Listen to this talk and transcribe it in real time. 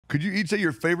Could you each say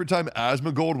your favorite time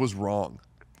Asmongold was wrong?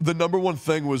 The number one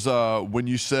thing was when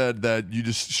you said that you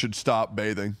just should stop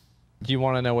bathing. Do you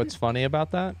want to know what's funny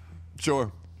about that?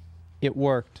 Sure. It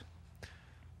worked.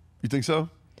 You think so?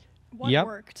 What Yep.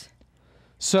 worked?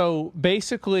 So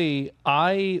basically,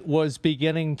 I was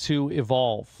beginning to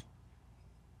evolve.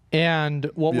 And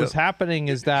what was happening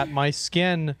is that my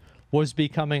skin was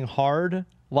becoming hard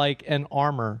like an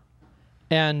armor.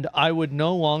 And I would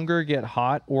no longer get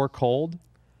hot or cold.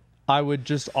 I would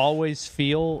just always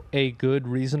feel a good,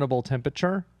 reasonable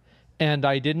temperature. And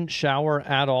I didn't shower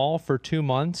at all for 2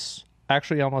 months,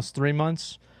 actually almost 3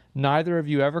 months. Neither of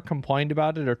you ever complained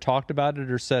about it or talked about it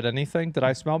or said anything. Did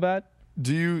I smell bad?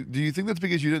 Do you think that's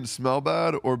because you didn't smell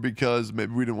bad or because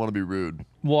maybe we didn't want to be rude?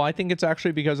 Well, I think it's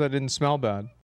actually because I didn't smell bad.